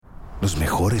Los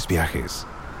mejores viajes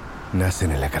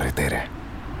nacen en la carretera,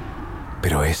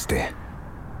 pero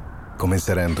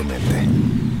comenzará en tu mente.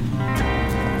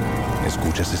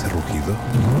 ¿Escuchas ese rugido?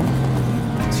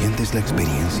 ¿Sientes la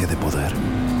experiencia de poder?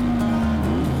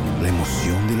 ¿La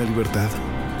emoción de la libertad?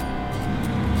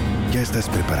 Ya estás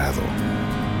preparado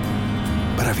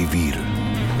para vivir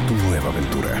tu nueva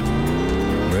aventura.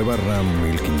 Nueva Ram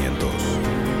 1500.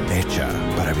 Hecha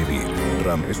para vivir.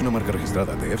 Ram es una marca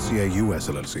registrada de FCI US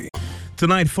LLC.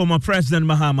 Tonight, former President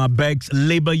Mahama begs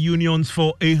labor unions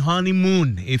for a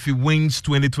honeymoon if he wins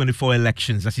 2024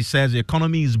 elections. As he says, the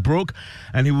economy is broke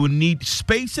and he will need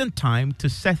space and time to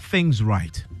set things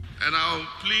right. And I'll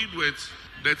plead with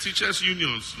the teachers'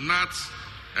 unions, NATS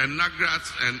and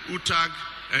NAGRAT and UTAG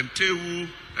and TEWU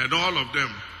and all of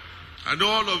them. I know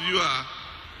all of you are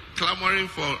clamoring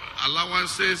for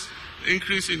allowances,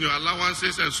 increase in your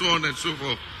allowances and so on and so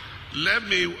forth. Let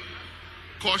me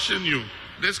caution you.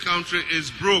 This country is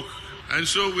broke, and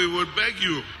so we would beg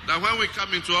you that when we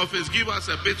come into office, give us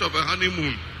a bit of a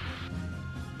honeymoon.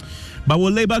 But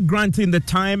will Labour grant him the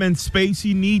time and space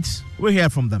he needs? We'll hear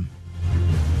from them.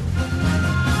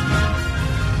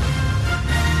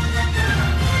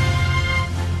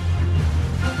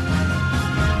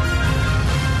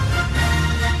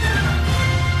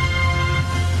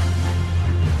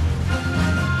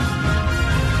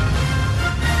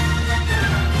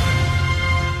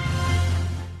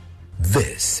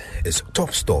 This is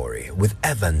Top Story with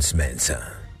Evans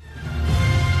Mensah.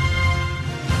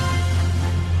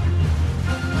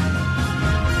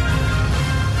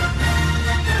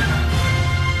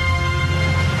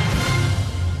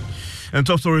 And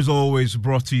Top Story is always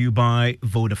brought to you by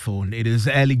Vodafone. It is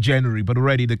early January, but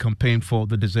already the campaign for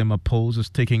the December polls is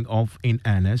taking off in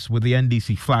earnest, with the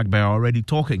NDC flag bearer already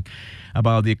talking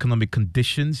about the economic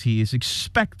conditions he is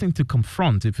expecting to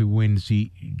confront if he wins the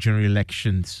general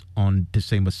elections on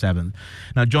December 7th.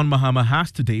 Now, John Mahama has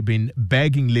today been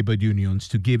begging labor unions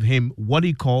to give him what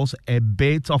he calls a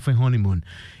bit of a honeymoon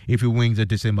if he wins the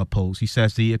December polls. He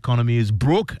says the economy is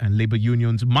broke and labor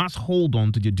unions must hold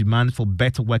on to their demand for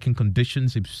better working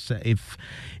conditions if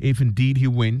indeed he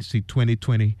wins the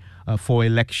 2024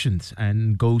 elections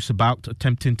and goes about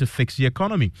attempting to fix the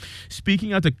economy.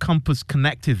 Speaking at a Campus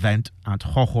Connect event at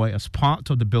Hohoe as part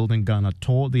of the Building Ghana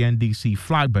tour, the NDC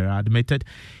flag bearer admitted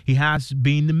he has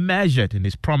been measured in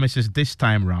his promises this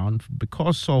time round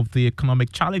because of the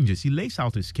economic challenges. He lays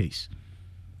out his case.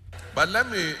 But let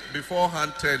me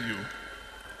beforehand tell you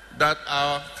that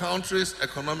our country's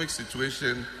economic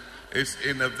situation is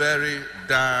in a very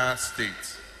dire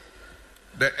state.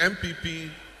 The MPP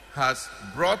has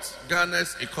brought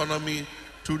Ghana's economy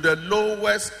to the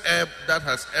lowest ebb that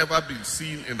has ever been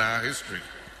seen in our history.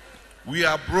 We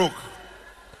are broke.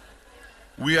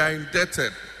 We are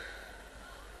indebted.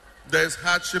 There's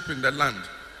hardship in the land.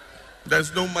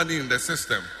 There's no money in the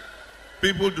system.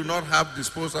 People do not have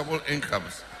disposable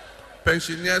incomes.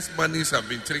 Pensioners' monies have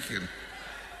been taken.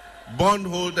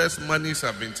 Bondholders' monies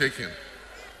have been taken.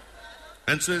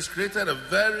 And so it's created a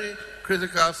very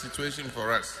critical situation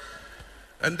for us.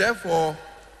 And therefore,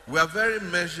 we are very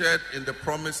measured in the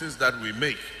promises that we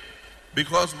make,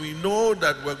 because we know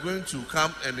that we're going to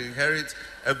come and inherit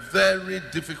a very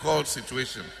difficult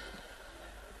situation.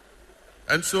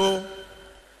 And so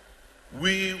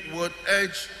we would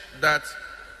urge that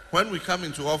when we come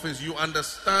into office, you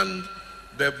understand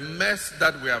the mess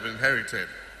that we have inherited.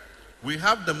 We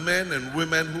have the men and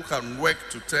women who can work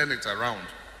to turn it around.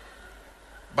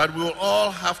 But we will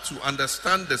all have to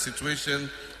understand the situation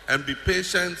and be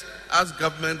patient as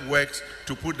government works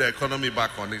to put the economy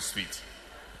back on its feet.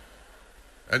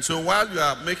 And so while you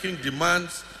are making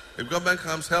demands, if government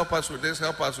comes, help us with this,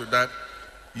 help us with that,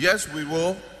 yes, we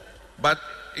will. But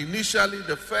initially,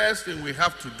 the first thing we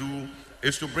have to do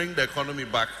is to bring the economy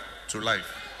back to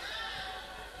life.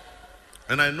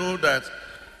 And I know that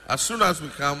as soon as we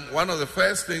come, one of the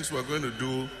first things we're going to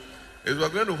do is we're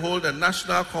going to hold a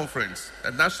national conference,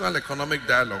 a national economic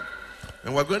dialogue.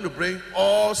 And we're going to bring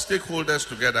all stakeholders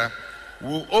together.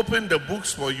 We'll open the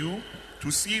books for you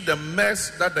to see the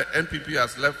mess that the NPP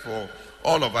has left for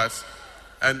all of us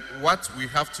and what we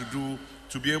have to do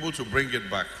to be able to bring it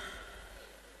back.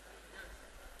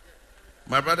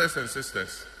 My brothers and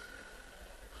sisters,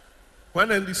 when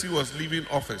NDC was leaving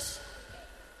office,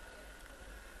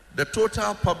 the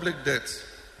total public debt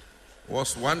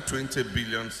was 120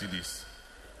 billion cedis.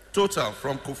 Total,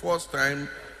 from Kufuor's time,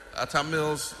 Atta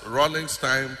Mills, Rawlings'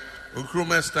 time,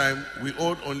 Nkrumah's time, we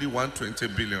owed only 120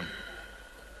 billion.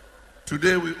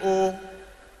 Today we owe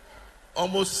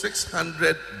almost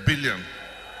 600 billion.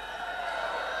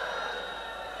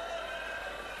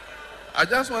 I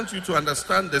just want you to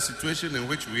understand the situation in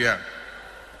which we are.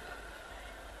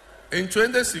 In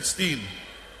 2016,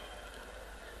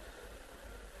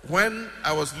 when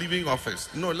I was leaving office,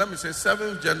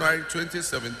 7th January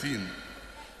 2017,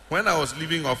 when I was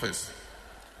leaving office,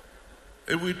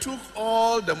 if we took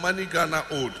all the money Ghana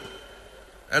owed,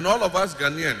 and all of us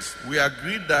Ghanaians, we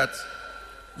agreed that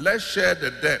let's share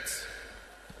the debt,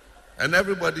 and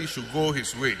everybody should go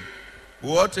his way.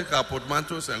 We'll all take our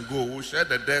portmanteaus and go. We'll share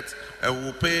the debt, and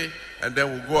we'll pay, and then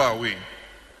we'll go our way.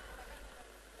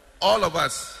 All of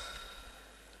us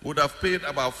would have paid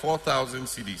about 4,000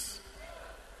 cedis.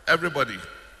 Everybody,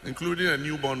 including a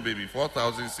newborn baby,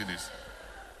 4,000 cedis.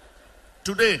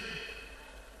 Today,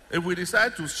 if we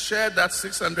decide to share that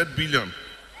 600 billion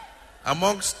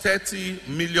amongst 30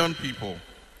 million people,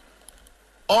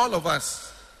 all of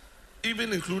us,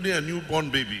 even including a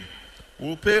newborn baby,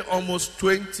 will pay almost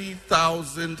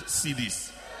 20,000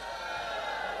 cedis.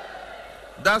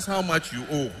 That's how much you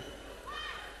owe.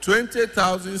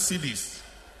 20,000 cedis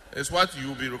is what you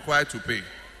will be required to pay.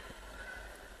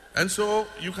 And so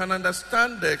you can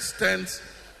understand the extent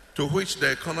to which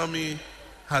the economy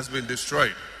has been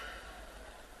destroyed.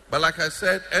 But like I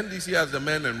said, NDC has the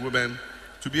men and women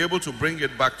to be able to bring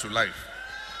it back to life.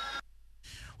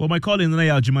 Well, my colleague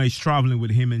Nanaya Ajima is traveling with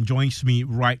him and joins me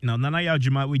right now. Nanaya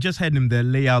Ajima, we just had him there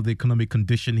lay out the economic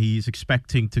condition he is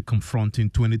expecting to confront in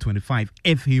 2025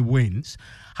 if he wins.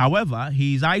 However,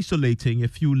 he's isolating a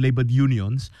few labor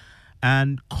unions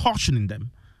and cautioning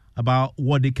them about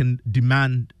what they can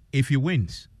demand if he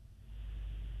wins.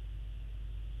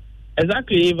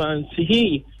 Exactly, Evans.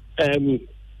 He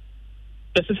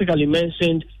specifically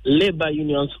mentioned labor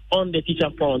unions on the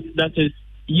teacher front, that is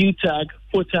UTAG,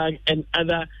 FOTAG, and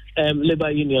other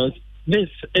labor unions. This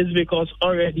is because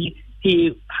already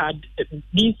he had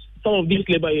some of these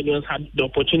labor unions had the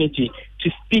opportunity to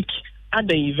speak at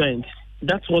the event.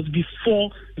 That was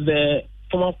before the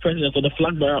former president or the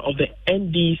flag bearer of the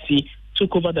NDC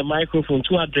took over the microphone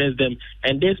to address them,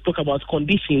 and they spoke about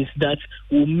conditions that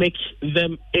will make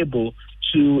them able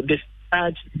to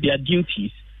discharge their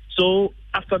duties. So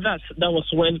after that was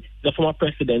when the former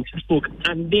president spoke,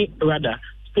 and they rather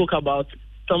spoke about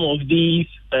some of these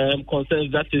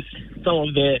concerns, that is some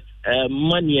of the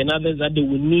money and others that they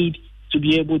will need to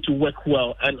be able to work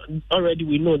well. And already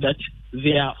we know that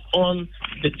they are on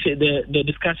the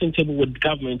discussion table with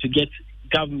government to get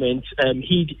government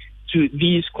heed to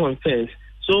these concerns.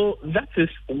 So that is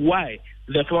why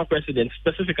the former president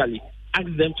specifically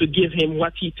asked them to give him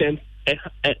what he termed a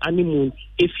honeymoon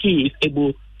if he is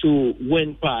able to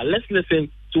win power. Let's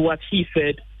listen to what he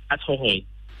said at Hohoi.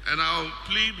 And I'll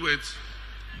plead with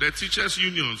the teachers'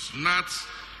 unions, NATS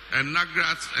and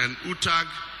NAGRAT and UTAG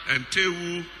and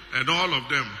TEWU and all of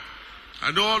them.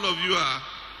 And all of you are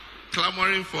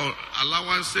clamoring for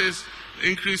allowances,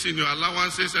 increase in your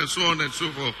allowances and so on and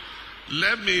so forth.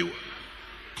 Let me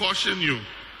caution you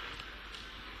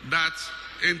that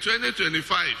in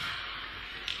 2025,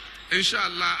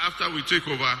 inshallah, after we take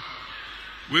over,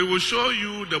 we will show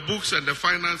you the books and the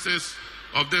finances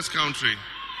of this country.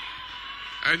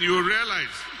 And you realize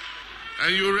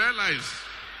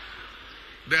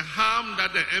the harm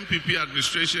that the MPP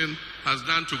administration has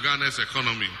done to Ghana's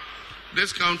economy.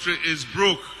 This country is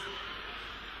broke.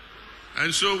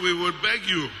 And so we would beg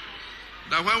you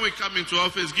that when we come into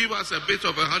office, give us a bit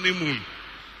of a honeymoon.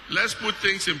 Let's put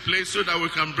things in place so that we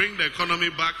can bring the economy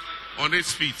back on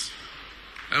its feet.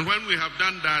 And when we have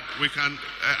done that, we can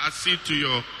accede to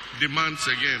your demands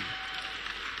again.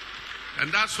 And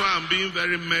that's why I'm being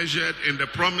very measured in the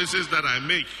promises that I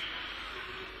make.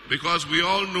 Because we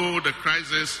all know the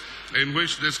crisis in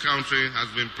which this country has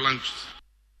been plunged.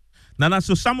 Nana,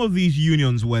 so some of these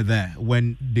unions were there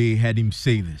when they had him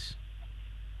say this.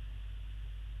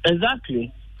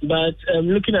 Exactly. But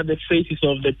looking at the faces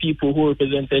of the people who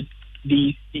represented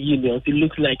these unions, it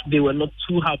looks like they were not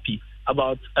too happy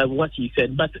about what he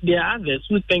said. But there are others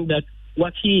who think that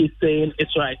what he is saying is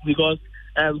right, because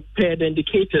per the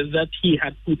indicators that he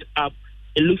had put up,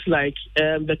 it looks like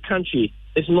the country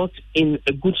is not in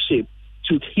a good shape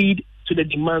to heed to the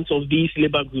demands of these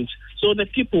labor groups. So the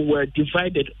people were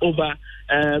divided over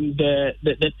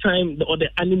the time or the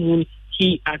honeymoon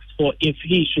he asked for if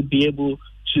he should be able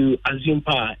to assume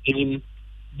power in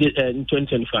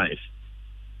 2025.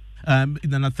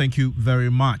 Nana, thank you very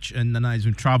much. And Nana has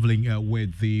been traveling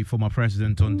with the former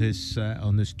president on this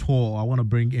tour. I want to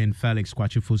bring in Felix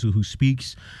Kwachifosu, who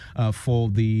speaks for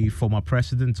the former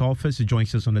president's office. He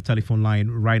joins us on the telephone line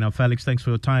right now. Felix, thanks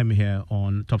for your time here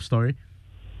on Top Story.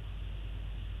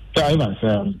 Yeah, Evans,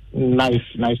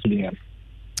 nice to be here.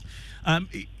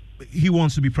 he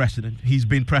wants to be president. He's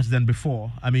been president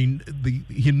before. I mean,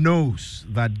 he knows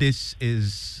that this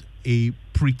is a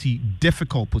pretty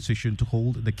difficult position to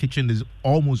hold. The kitchen is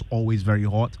almost always very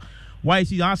hot. Why is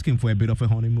he asking for a bit of a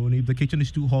honeymoon? If the kitchen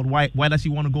is too hot, why does he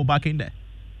want to go back in there?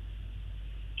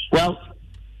 Well,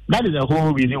 that is the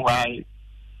whole reason why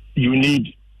you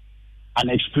need an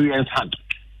experienced hand,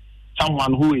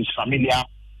 someone who is familiar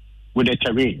with the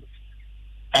terrain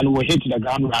and will hit the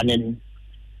ground running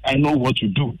and know what to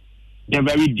do the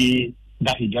very day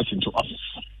that he gets into office.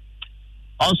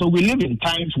 Also, we live in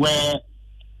times where,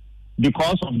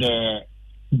 because of the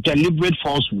deliberate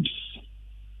falsehoods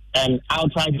and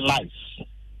outright lies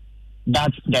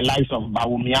that the likes of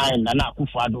Bawumia and Nana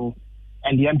Akufo-Addo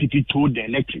and the MPP told the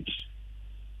electorate,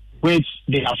 which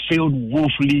they have failed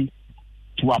woefully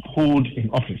to uphold in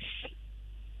office,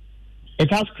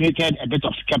 it has created a bit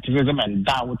of skepticism and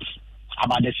doubt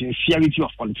about the sincerity of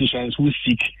politicians who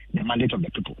seek the mandate of the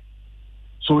people.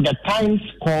 So the times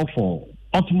call for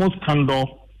utmost candor,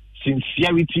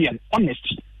 sincerity, and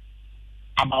honesty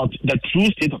about the true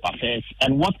state of affairs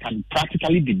and what can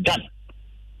practically be done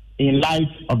in light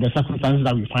of the circumstances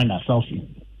that we find ourselves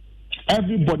in.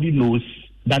 Everybody knows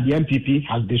that the MPP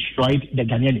has destroyed the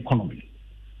Ghanaian economy.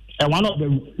 And one of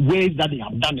the ways that they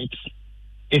have done it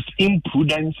is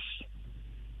imprudence,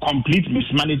 complete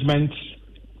mismanagement,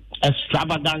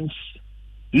 extravagance,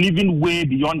 living way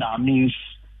beyond our means,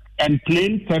 and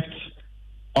plain theft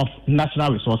of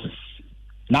national resources.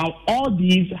 Now, all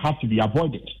these have to be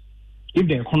avoided if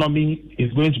the economy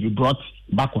is going to be brought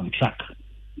back on track.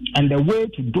 And the way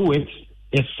to do it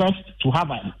is first to have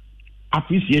an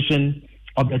appreciation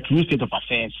of the true state of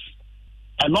affairs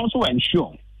and also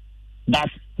ensure that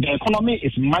the economy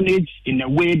is managed in a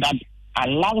way that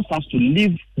allows us to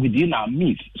live within our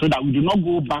means so that we do not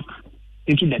go back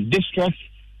into the distress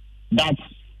that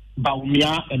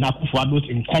Bawumia and Akufo-Addo's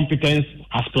incompetence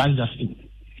has plunged us in.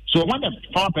 So when the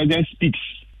former president speaks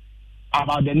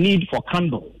about the need for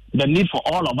candor, the need for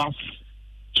all of us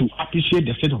to appreciate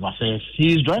the state of affairs,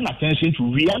 he is drawing attention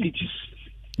to realities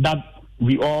that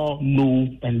we all know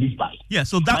and live by. Yeah,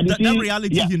 so that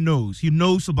reality he knows. He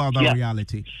knows about that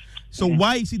reality. So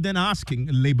why is he then asking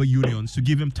labor unions to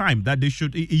give him time? That they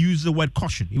should use the word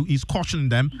caution. He's cautioning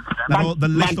them that all the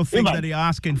list of things that they're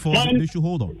asking for, they should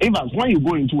hold on. Evans, when you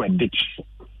go into a ditch,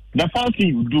 the first thing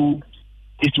you do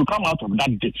is to come out of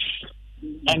that ditch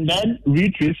and then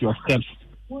retrace your steps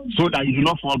so that you do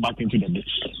not fall back into the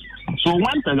ditch. So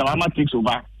when President Mahama takes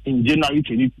over in January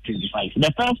 2025,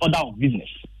 the first order of business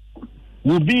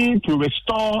will be to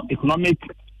restore economic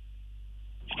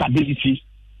stability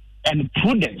and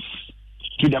prudence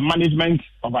to the management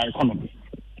of our economy.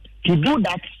 To do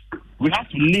that, we have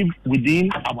to live within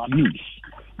our means.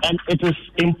 And it is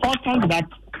important that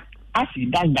as he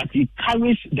does that, he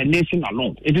carries the nation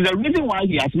along. It is the reason why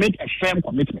he has made a firm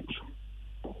commitment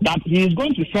that he is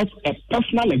going to set a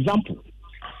personal example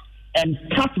and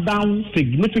cut down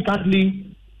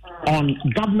significantly on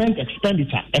government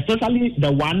expenditure, especially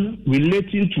the one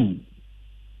relating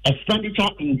to expenditure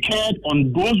incurred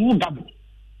on those who govern.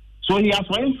 So he has,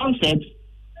 for instance, said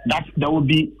that there will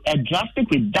be a drastic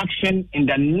reduction in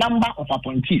the number of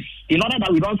appointees in order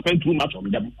that we don't spend too much on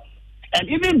them. And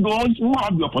even those who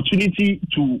have the opportunity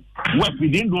to work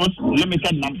within those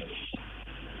limited numbers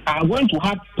are going to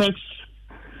have perks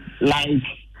like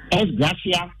ex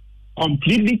gratia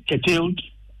completely curtailed,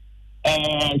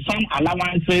 some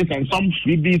allowances and some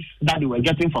freebies that they were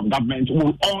getting from government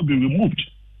will all be removed.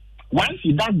 Once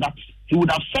he does that, he would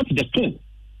have set the tone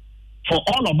for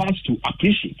all of us to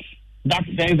appreciate that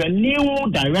there is a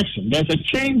new direction, there's a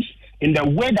change in the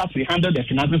way that we handle the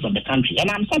finances of the country. And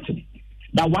I'm certain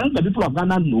that once the people of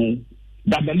Ghana know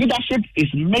that the leadership is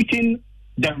making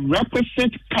the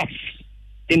requisite cuts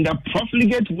in the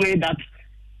profligate way that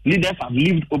leaders have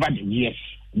lived over the years,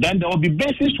 then there will be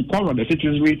basis to call on the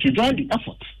citizenry to join the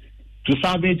effort to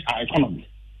salvage our economy.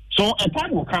 So a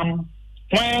time will come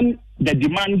when the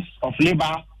demands of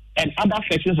labor and other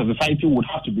sections of society would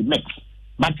have to be met.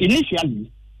 But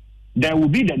initially, there will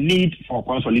be the need for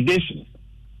consolidation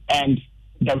and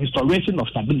the restoration of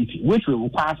stability, which will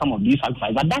require some of these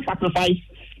sacrifices. But that sacrifice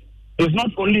is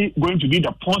not only going to be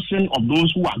the portion of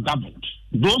those who are governed.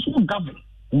 Those who govern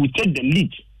will take the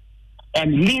lead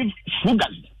and live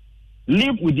frugally,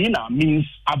 live within our means,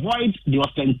 avoid the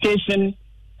ostentation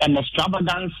and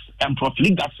extravagance and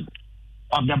profligacy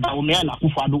of the Bawumia and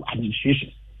Akufo-Addo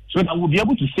administration, so that we'll be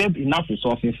able to save enough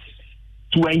resources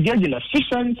to engage in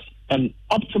efficient and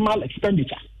optimal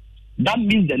expenditure that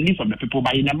meets the needs of the people,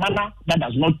 but in a manner that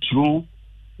does not throw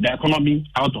the economy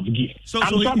out of gear.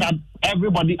 I'm sure that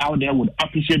everybody out there would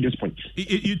appreciate this point.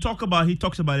 He talks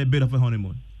about a bit of a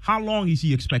honeymoon. How long is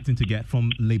he expecting to get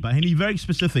from Labour? And he's very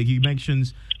specific. He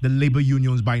mentions the Labour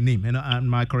unions by name. And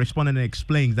my correspondent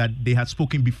explains that they had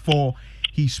spoken before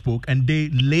he spoke, and they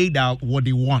laid out what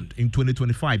they want in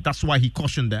 2025. That's why he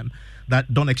cautioned them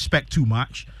that don't expect too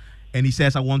much. And he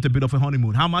says, I want a bit of a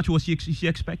honeymoon. How much was he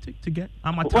expecting to get?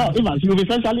 How much? Well, Evans, you've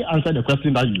essentially answered the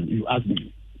question that you asked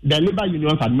me. The Labour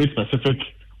unions had made specific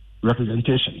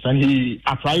representations, and he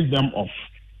apprised them of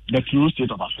the true state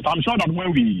of affairs. I'm sure that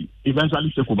when we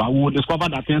eventually take over, we will discover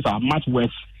that things are much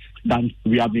worse than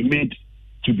we have been made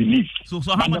to believe. So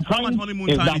how much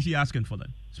honeymoon time is he asking for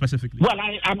then, specifically? Well,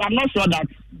 I'm not sure that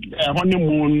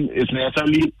honeymoon is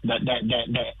necessarily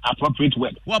the appropriate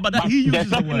word. Well, but he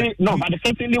uses the word. No, but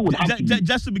certainly would have to be.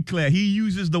 Just to be clear, he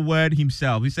uses the word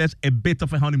himself. He says a bit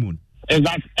of a honeymoon. Is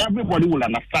that everybody will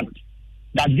understand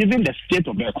that given the state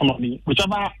of the economy,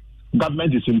 whichever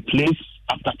government is in place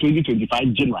after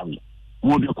 2025 January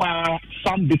would require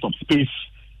some bit of space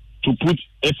to put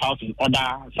its house in order,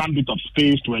 some bit of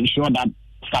space to ensure that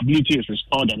stability is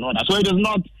restored and all that. So it is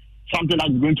not something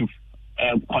that's going to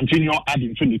continue ad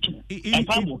infinitum. And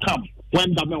time will come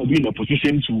when government will be in a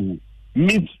position to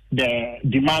meet the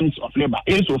demands of labor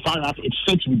insofar as it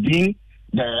fits within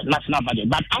the national budget.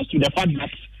 But as to the fact that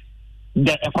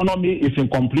the economy is in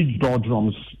complete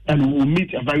doldrums and we will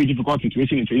meet a very difficult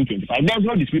situation in 2025. There's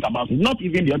no dispute about it. Not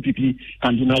even the MPP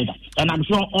can deny that. And I'm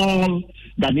sure all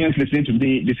Ghanaians listening to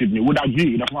me this evening would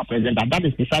agree with the former president that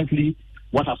is precisely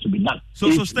what has to be done. So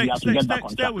stay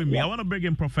with me. Yeah. I want to bring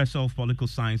in Professor of Political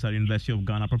Science at the University of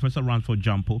Ghana, Professor Ranford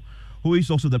Jampo, who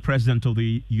is also the president of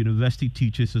the University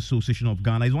Teachers Association of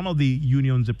Ghana. He's one of the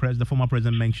unions the former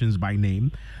president mentions by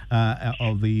name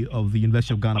of the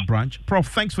University of Ghana branch. Prof,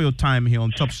 thanks for your time here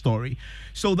on Top Story.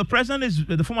 So the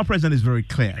former president is very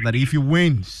clear that if he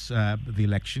wins the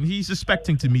election, he's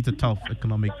expecting to meet a tough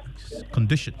economic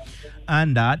condition,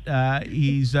 and that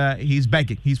he's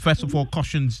begging. He's first of all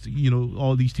cautions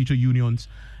all these teacher unions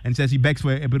and says he begs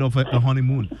for a bit of a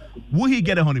honeymoon. Will he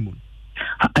get a honeymoon?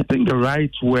 I think the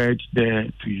right word there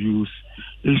to use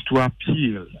is to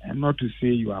appeal and not to say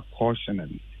you are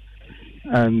cautioning.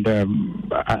 And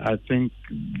I think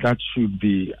that should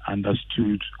be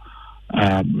understood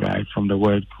right from the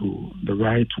word go. The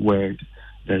right word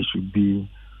there should be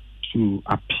to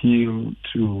appeal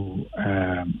to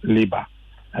labor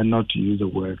and not to use the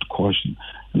word caution.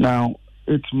 Now,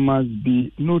 it must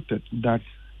be noted that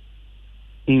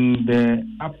in the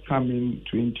upcoming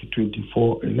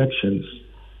 2024 elections,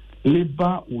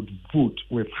 Labour would vote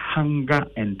with hunger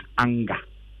and anger.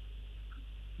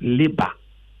 Labour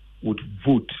would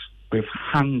vote with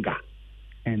hunger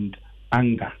and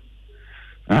anger.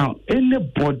 Now,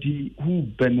 anybody who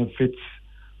benefits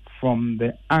from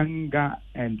the anger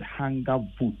and hunger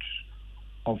vote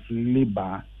of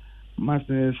Labour must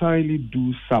necessarily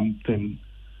do something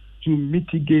to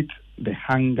mitigate the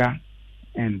hunger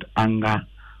and anger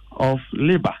of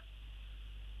Labour,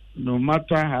 no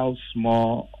matter how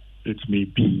small it may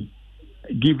be,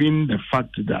 given the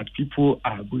fact that people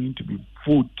are going to be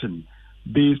voting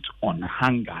based on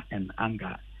hunger and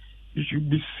anger. It should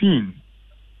be seen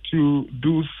to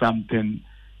do something,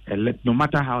 no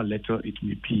matter how little it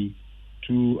may be,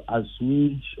 to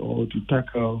assuage or to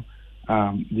tackle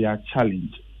their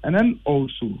challenge. And then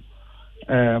also,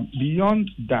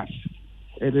 beyond that,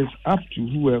 it is up to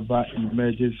whoever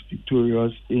emerges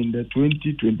victorious in the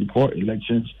 2024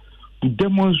 elections to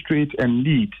demonstrate and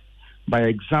lead by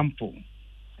example.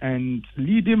 And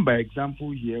leading by example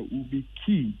here will be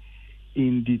key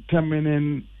in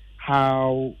determining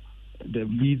how the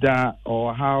leader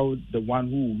or how the one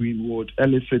who will win would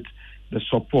elicit the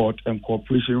support and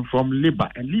cooperation from Labour.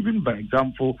 And leading by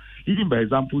example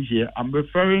here, I'm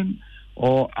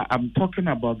talking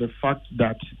about the fact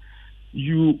that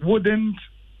you wouldn't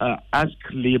ask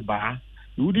Labour,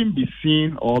 you wouldn't be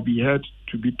seen or be heard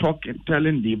to be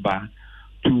telling Labour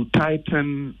to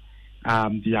tighten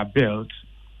their belt,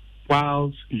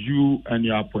 whilst you and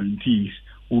your appointees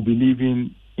will be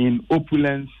living in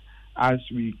opulence as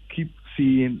we keep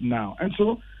seeing now. And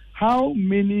so, how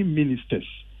many ministers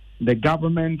the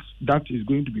government that is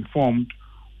going to be formed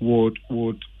would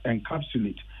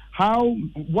encapsulate?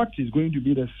 What is going to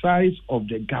be the size of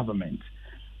the government?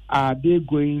 Are they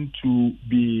going to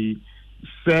be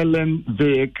selling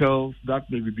vehicles that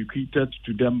may be bequeathed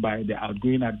to them by the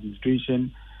outgoing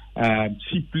administration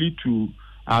cheaply to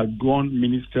outgone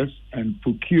ministers and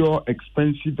procure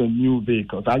expensive and new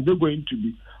vehicles? Are they going to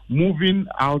be moving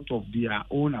out of their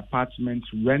own apartments,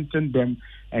 renting them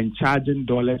and charging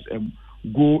dollars and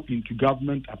go into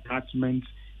government apartments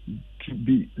to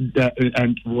be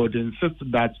and would insist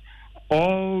that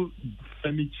all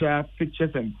furniture,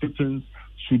 fixtures and fittings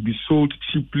should be sold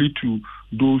cheaply to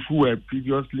those who were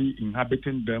previously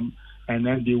inhabiting them, and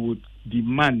then they would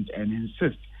demand and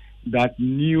insist that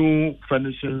new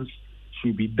furnishings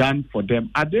should be done for them.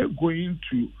 Are they going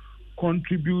to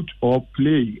contribute or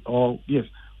play or, yes,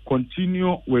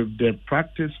 continue with the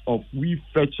practice of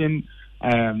fetching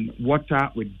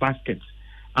water with baskets?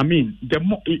 I mean,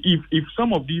 if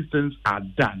some of these things are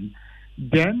done,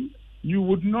 then you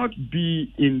would not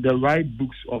be in the right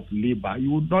books of labor.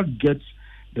 You would not get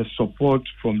the support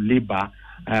from labor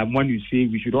when you say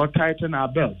we should all tighten our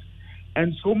belts.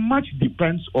 And so much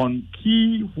depends on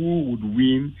who would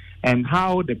win and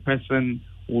how the person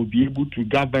will be able to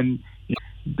govern.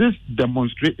 This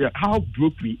demonstrates how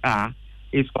broke we are.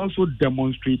 Is also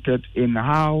demonstrated in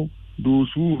how those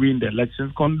who win the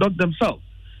elections conduct themselves.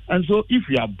 And so if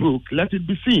you are broke, let it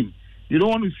be seen. You don't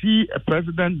want to see a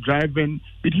president driving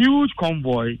with huge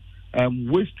convoy,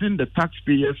 wasting the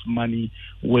taxpayers' money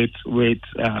with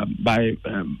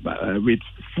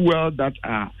fuel that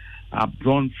are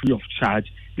drawn free of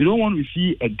charge. You don't want to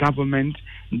see a government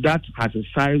that has a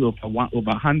size of over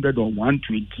 100 or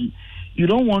 120. You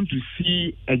don't want to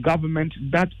see a government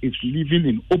that is living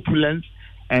in opulence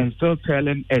and still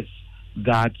telling us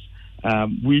that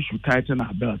we should tighten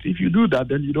our belts. If you do that,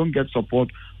 then you don't get support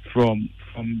from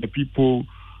the people,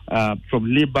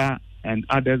 from labor and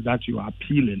others that you are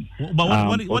appealing. But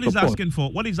what he's asking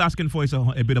for is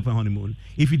a bit of a honeymoon.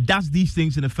 If he does these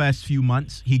things in the first few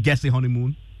months, he gets a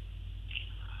honeymoon.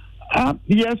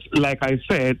 Yes, like I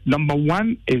said, number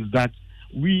one is that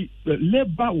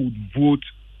labor would vote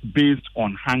based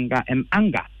on hunger and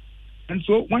anger. And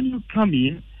so when you come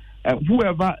in,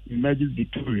 whoever emerges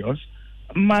victorious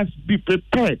must be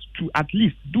prepared to at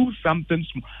least do something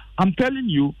small. I'm telling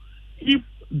you, if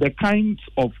the kinds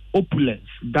of opulence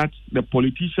that the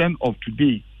politician of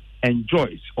today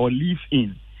enjoys or lives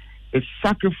in is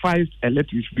sacrificed a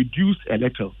little, is reduced a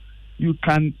little, you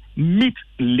can meet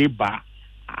labor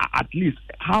at least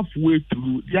halfway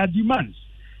through their demands.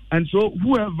 And so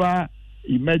whoever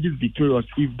emerges victorious,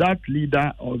 if that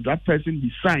leader or that person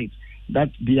decides that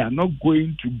they are not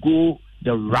going to go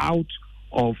the route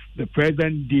of the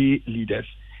present day leaders,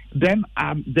 then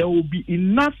there will be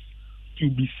enough to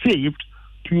be saved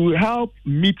to help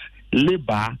meet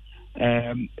labor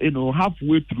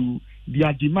halfway through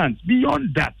their demands.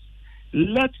 Beyond that,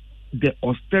 let the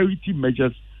austerity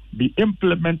measures be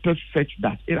implemented such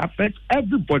that it affects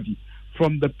everybody,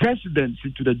 from the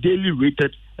presidency to the daily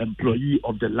rated employee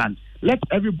of the land. Let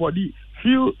everybody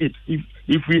feel it.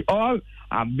 If we all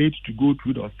are made to go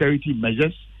through the austerity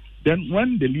measures, then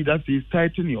when the leader says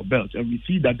tighten your belt, and we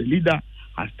see that the leader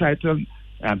has tightened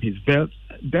his belt,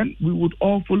 then we would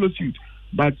all follow suit.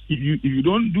 But if you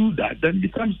don't do that, then it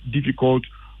becomes difficult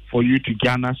for you to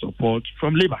garner support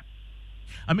from labor.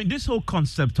 I mean, this whole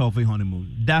concept of a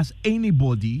honeymoon, does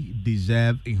anybody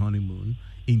deserve a honeymoon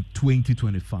in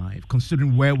 2025,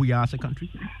 considering where we are as a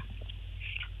country?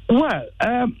 Well,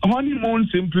 honeymoon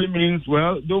simply means,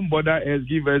 don't bother us,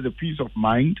 give us a peace of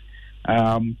mind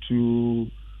to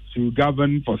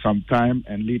govern for some time,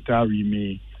 and later we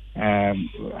may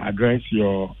address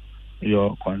your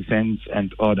concerns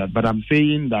and all that. But I'm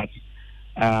saying that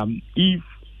if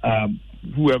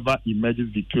whoever emerges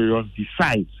victorious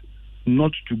decides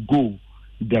not to go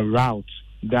the route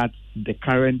that the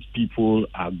current people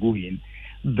are going,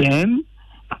 then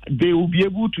they will be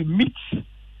able to meet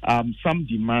some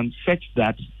demands such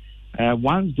that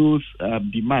once those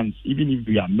demands, even if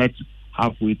they are met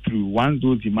halfway through, once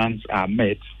those demands are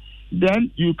met,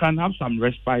 then you can have some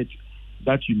respite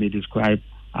that you may describe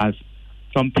as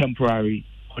some temporary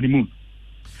honeymoon.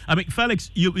 I mean,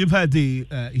 Felix, you've heard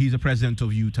he's the president of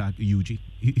UG.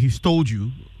 He's told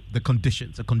you the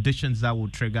conditions that will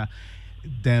trigger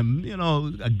them,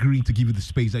 agreeing to give you the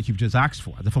space that you've just asked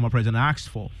for, the former president asked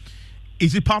for.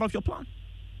 Is it part of your plan?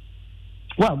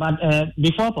 Well, but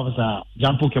before Professor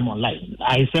Jampo came online,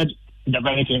 I said the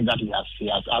very thing that he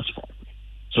has asked for.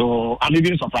 So I'm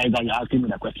even surprised that you're asking me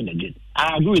the question again.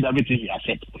 I agree with everything he has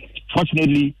said.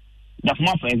 Fortunately, the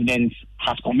former president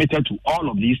has committed to all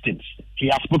of these things. He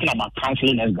has spoken about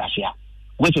cancelling ex-gratia,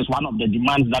 which is one of the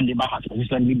demands that Labour has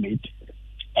consistently made.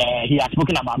 He has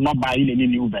spoken about not buying any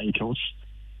new vehicles.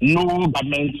 No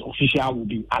government official will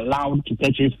be allowed to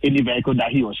purchase any vehicle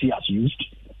that he or she has used.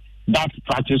 That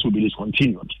practice will be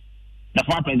discontinued. The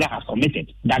former president has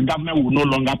committed that government will no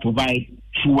longer provide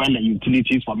fuel and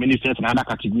utilities for ministers and other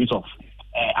categories of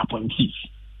appointees,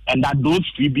 and that those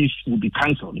freebies will be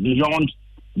cancelled. Beyond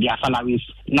their salaries,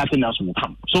 nothing else will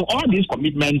come. So all these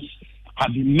commitments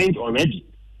have been made already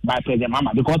by President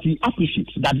Mahama, because he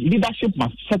appreciates that leadership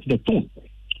must set the tone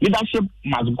Leadership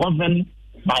must govern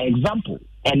by example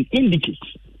and indicate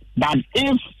that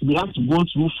if we have to go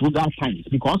through frugal times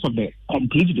because of the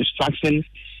complete destruction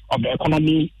of the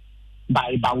economy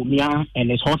by Bawumia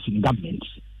and his horse in government,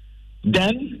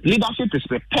 then leadership is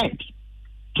prepared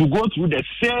to go through the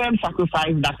same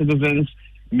sacrifice that citizens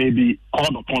may be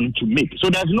called upon to make. So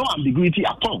there's no ambiguity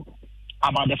at all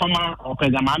about the former or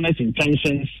President Mahama's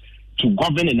intentions to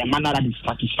govern in a manner that is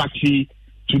satisfactory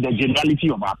to the generality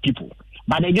of our people.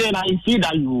 But again, I see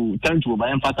that you tend to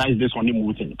overemphasize this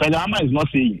honeymoon thing. President Mahama is not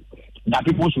saying that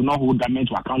people should not hold government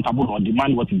accountable or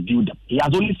demand what is due them. He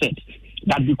has only said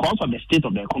that because of the state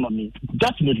of the economy,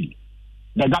 definitely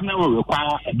the government will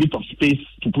require a bit of space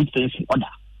to put things in order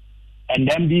and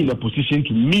then be in a position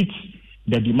to meet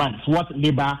the demands, what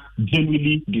labor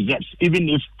genuinely deserves, even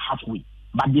if halfway.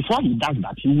 But before he does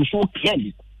that, he will show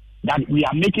clearly that we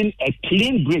are making a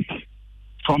clean break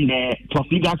from the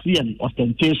profligacy and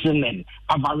ostentation and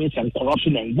avarice and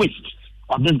corruption and waste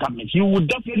of this government. You will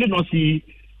definitely not see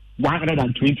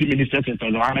 120 ministers in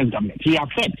President government. He has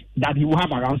said that he will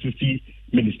have around 60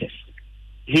 ministers.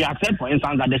 He has said, for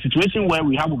instance, that the situation where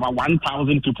we have over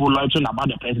 1,000 people loitering about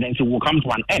the presidency will come to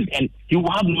an end, and he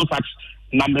will have no such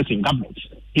numbers in government.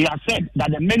 He has said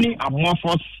that the many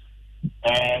amorphous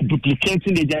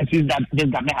duplicating agencies that this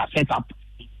government has set up,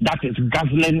 that is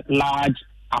guzzling large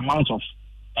amounts of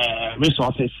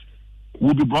resources,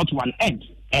 will be brought to an end,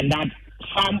 and that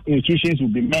some institutions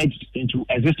will be merged into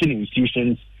existing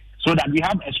institutions so that we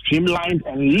have a streamlined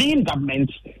and lean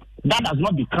government that does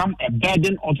not become a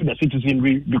burden onto the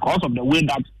citizenry because of the way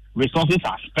that resources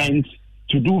are spent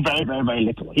to do very, very, very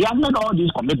little. He has made all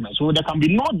these commitments, so there can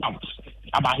be no doubt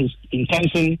about his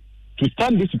intention to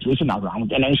turn this situation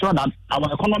around and ensure that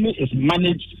our economy is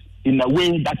managed in a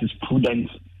way that is prudent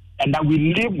and that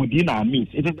we live within our means.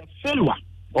 It is a failure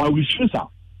or a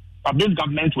refusal of this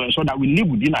government to ensure that we live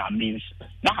within our means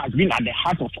that has been at the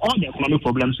heart of all the economic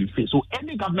problems we face. So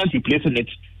any government replacing it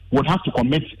would have to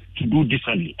commit to do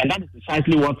differently. And that is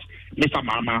precisely what Mr.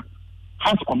 Mahama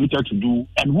has committed to do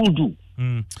and will do.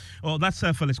 Well, that's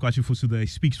Felix Kwasi-Fosu. He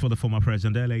speaks for the former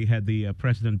president. Earlier, he had the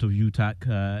president of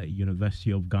UTAC, University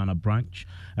of Ghana branch,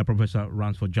 Professor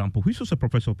Ransford Jampo, who's also a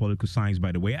professor of political science,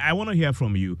 by the way. I want to hear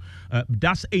from you.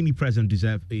 Does any president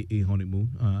deserve a honeymoon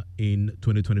in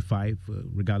 2025,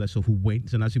 regardless of who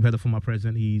wins? And as you've heard the former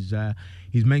president, he's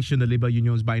mentioned the labor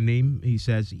unions by name. He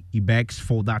says he begs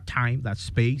for that time, that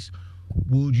space.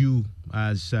 Would you,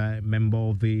 as a member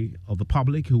of the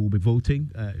public who will be voting,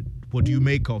 what do you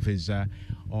make of his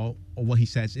or what he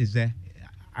says? Is there,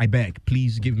 I beg,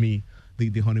 please give me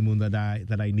the honeymoon that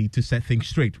I need to set things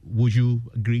straight. Would you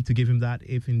agree to give him that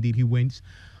if indeed he wins?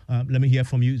 Let me hear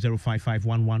from you.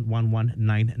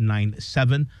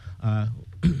 055-1111-997. I'll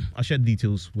share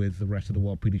details with the rest of the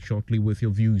world pretty shortly with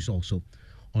your views also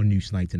on Newsnight.